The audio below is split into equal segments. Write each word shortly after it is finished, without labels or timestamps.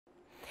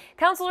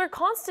Councillor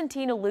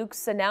Konstantina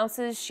Lakes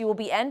announces she will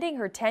be ending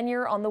her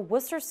tenure on the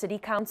Worcester City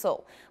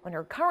Council when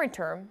her current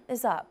term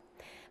is up.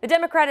 The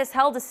Democrat has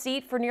held a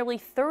seat for nearly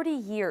 30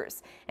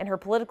 years, and her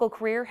political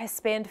career has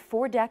spanned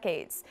 4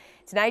 decades.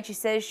 Tonight, she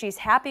says she's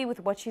happy with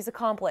what she's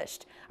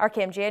accomplished. Our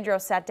Cam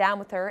Jandrow sat down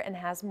with her and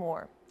has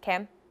more.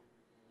 Cam?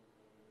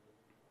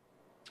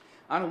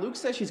 Luke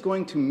says she's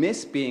going to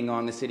miss being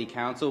on the city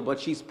council, but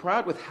she's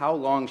proud with how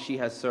long she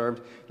has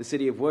served the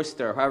city of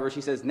Worcester. However,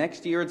 she says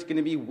next year it's going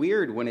to be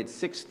weird when it's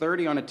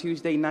 6:30 on a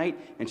Tuesday night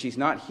and she's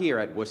not here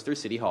at Worcester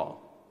City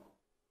Hall.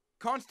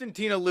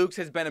 Konstantina Lakes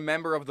has been a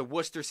member of the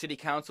Worcester City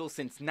Council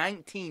since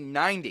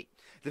 1990.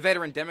 The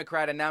veteran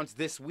Democrat announced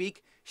this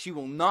week she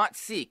will not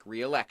seek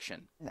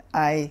re-election.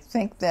 I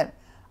think that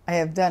I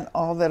have done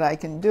all that I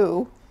can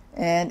do,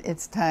 and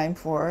it's time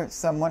for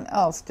someone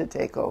else to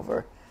take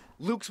over.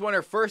 Lakes won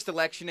her first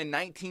election in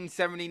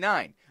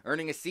 1979,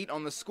 earning a seat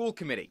on the school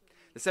committee.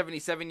 The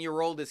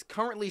 77-year-old is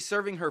currently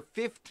serving her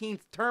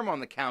 15th term on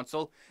the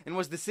council and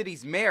was the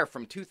city's mayor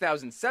from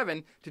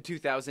 2007 to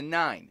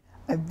 2009.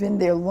 I've been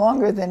there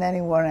longer than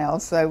anyone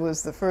else. I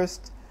was the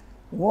first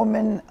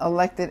woman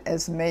elected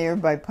as mayor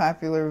by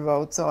popular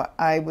vote, so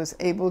I was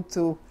able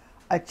to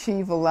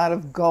achieve a lot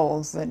of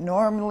goals that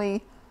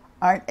normally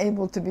aren't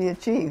able to be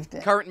achieved.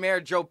 Current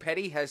Mayor Joe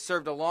Petty has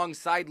served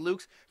alongside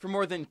Lakes for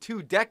more than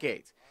 2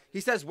 decades. He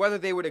says whether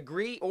they would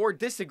agree or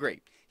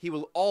disagree, he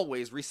will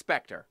always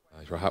respect her.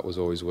 Her heart was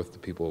always with the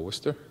people of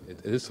Worcester.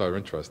 It is our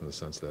interest in the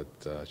sense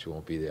that she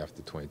won't be there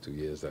after 22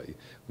 years. That when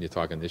you're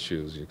talking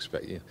issues, you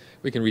expect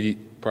we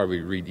can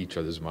probably read each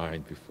other's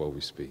mind before we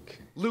speak.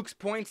 Lakes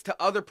points to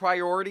other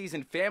priorities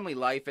and family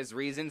life as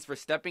reasons for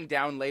stepping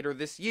down later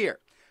this year.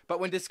 But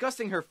when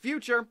discussing her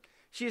future,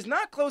 she is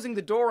not closing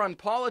the door on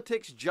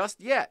politics just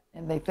yet.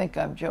 And they think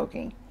I'm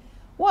joking.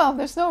 Well,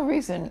 there's no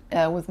reason,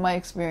 with my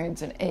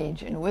experience and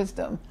age and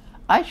wisdom,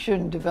 I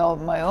shouldn't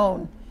develop my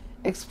own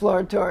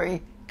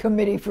exploratory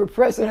committee for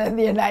President of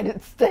the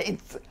United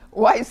States.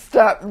 Why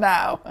stop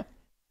now?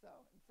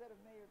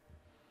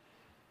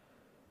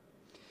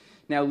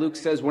 Now, Luke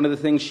says one of the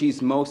things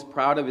she's most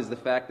proud of is the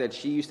fact that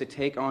she used to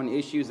take on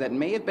issues that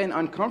may have been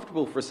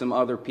uncomfortable for some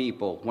other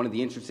people. One of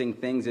the interesting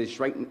things is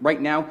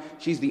right now,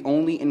 she's the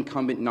only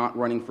incumbent not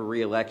running for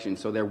re-election,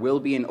 so there will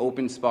be an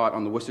open spot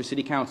on the Worcester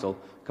City Council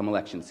come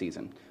election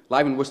season.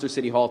 Live in Worcester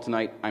City Hall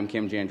tonight, I'm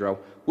Cam Jandrow,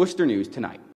 Worcester News Tonight.